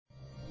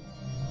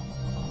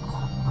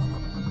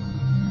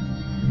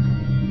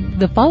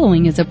The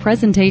following is a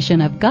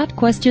presentation of Got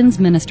Questions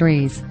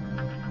Ministries.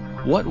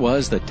 What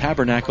was the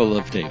Tabernacle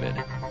of David?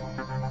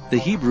 The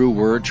Hebrew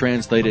word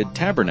translated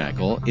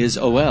tabernacle is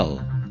oel,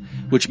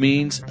 which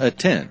means a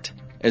tent,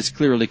 as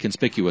clearly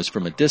conspicuous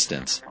from a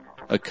distance,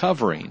 a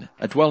covering,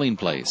 a dwelling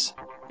place,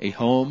 a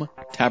home,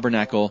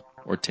 tabernacle,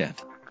 or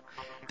tent.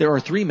 There are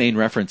three main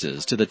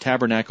references to the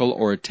tabernacle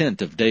or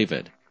tent of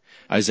David: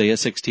 Isaiah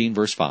 16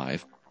 verse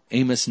 5,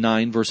 Amos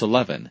 9 verse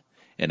 11,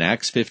 and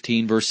Acts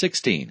 15 verse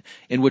 16,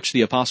 in which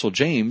the Apostle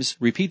James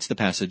repeats the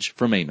passage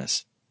from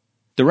Amos.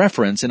 The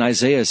reference in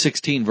Isaiah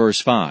 16 verse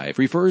 5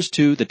 refers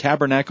to the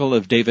tabernacle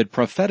of David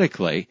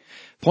prophetically,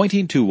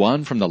 pointing to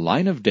one from the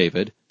line of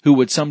David who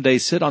would someday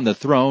sit on the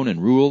throne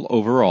and rule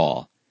over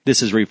all.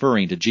 This is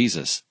referring to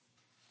Jesus.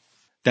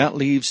 That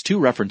leaves two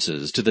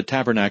references to the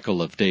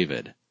tabernacle of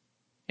David.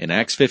 In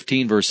Acts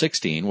 15 verse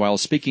 16, while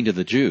speaking to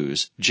the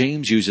Jews,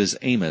 James uses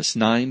Amos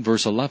 9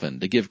 verse 11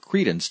 to give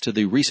credence to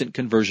the recent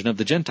conversion of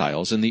the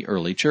Gentiles in the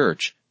early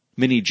church.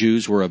 Many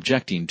Jews were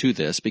objecting to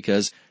this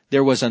because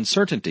there was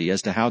uncertainty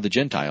as to how the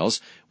Gentiles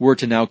were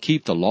to now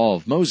keep the law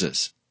of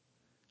Moses.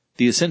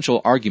 The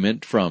essential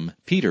argument from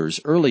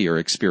Peter's earlier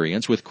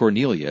experience with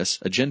Cornelius,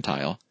 a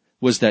Gentile,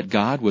 was that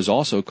God was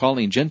also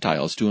calling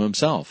Gentiles to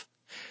himself.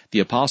 The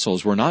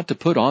apostles were not to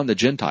put on the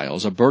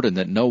Gentiles a burden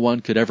that no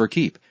one could ever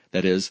keep,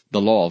 that is, the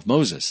law of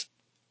Moses.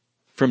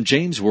 From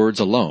James' words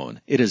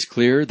alone, it is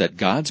clear that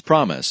God's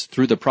promise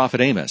through the prophet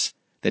Amos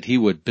that he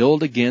would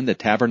build again the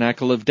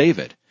tabernacle of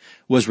David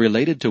was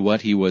related to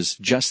what he was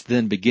just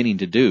then beginning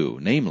to do,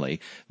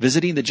 namely,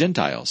 visiting the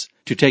Gentiles,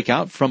 to take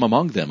out from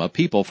among them a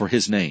people for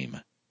his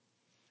name.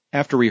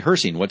 After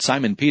rehearsing what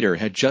Simon Peter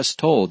had just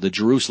told the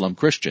Jerusalem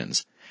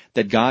Christians,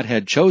 that God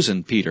had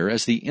chosen Peter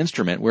as the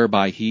instrument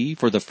whereby he,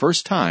 for the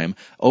first time,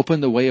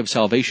 opened the way of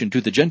salvation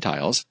to the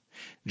Gentiles,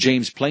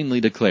 James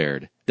plainly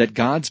declared that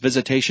God's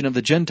visitation of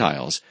the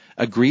Gentiles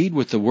agreed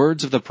with the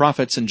words of the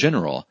prophets in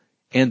general,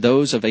 and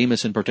those of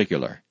Amos in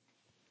particular.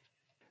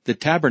 The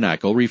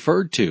tabernacle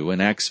referred to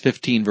in Acts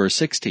 15 verse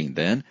 16,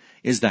 then,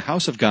 is the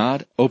house of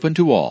God open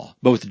to all,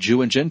 both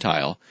Jew and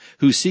Gentile,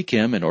 who seek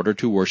him in order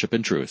to worship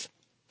in truth.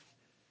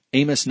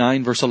 Amos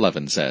 9 verse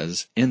 11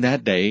 says, "In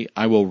that day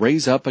I will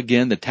raise up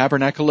again the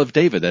tabernacle of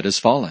David that is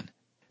fallen."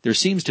 There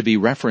seems to be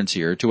reference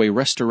here to a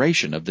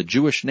restoration of the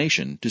Jewish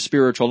nation to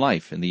spiritual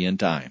life in the end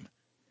time.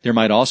 There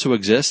might also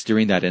exist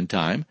during that end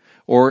time,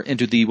 or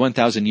into the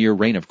 1,000-year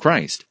reign of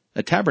Christ,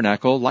 a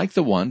tabernacle like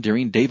the one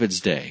during David's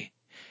day.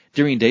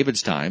 During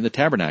David's time, the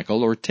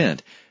tabernacle or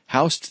tent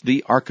housed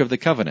the Ark of the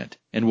Covenant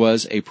and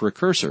was a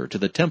precursor to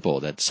the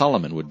temple that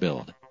Solomon would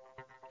build.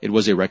 It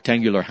was a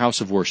rectangular house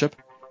of worship,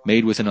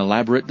 made with an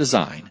elaborate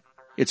design.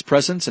 Its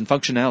presence and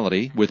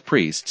functionality, with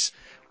priests,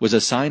 was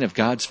a sign of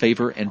God's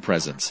favor and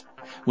presence.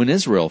 When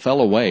Israel fell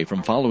away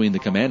from following the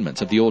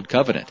commandments of the Old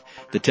Covenant,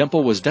 the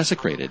temple was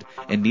desecrated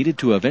and needed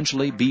to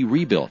eventually be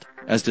rebuilt,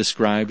 as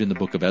described in the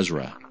book of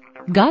Ezra.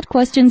 Got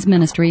Questions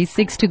Ministry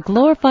seeks to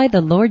glorify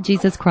the Lord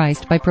Jesus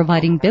Christ by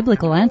providing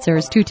biblical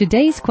answers to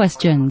today's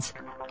questions.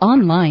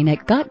 Online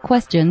at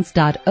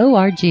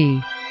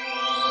gotquestions.org.